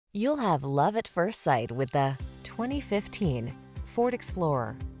You'll have love at first sight with the 2015 Ford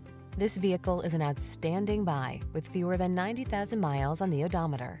Explorer. This vehicle is an outstanding buy with fewer than 90,000 miles on the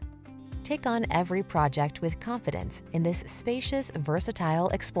odometer. Take on every project with confidence in this spacious, versatile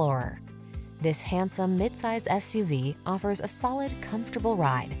Explorer. This handsome midsize SUV offers a solid, comfortable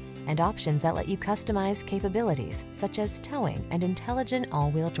ride and options that let you customize capabilities such as towing and intelligent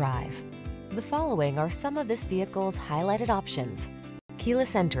all-wheel drive. The following are some of this vehicle's highlighted options: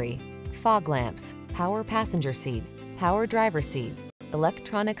 keyless entry, fog lamps, power passenger seat, power driver seat,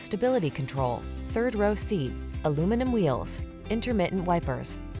 electronic stability control, third row seat, aluminum wheels, intermittent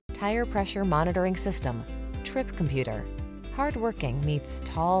wipers, tire pressure monitoring system, trip computer. Hardworking meets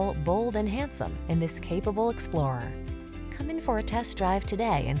tall, bold, and handsome in this capable Explorer. Come in for a test drive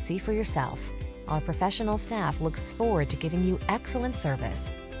today and see for yourself. Our professional staff looks forward to giving you excellent service.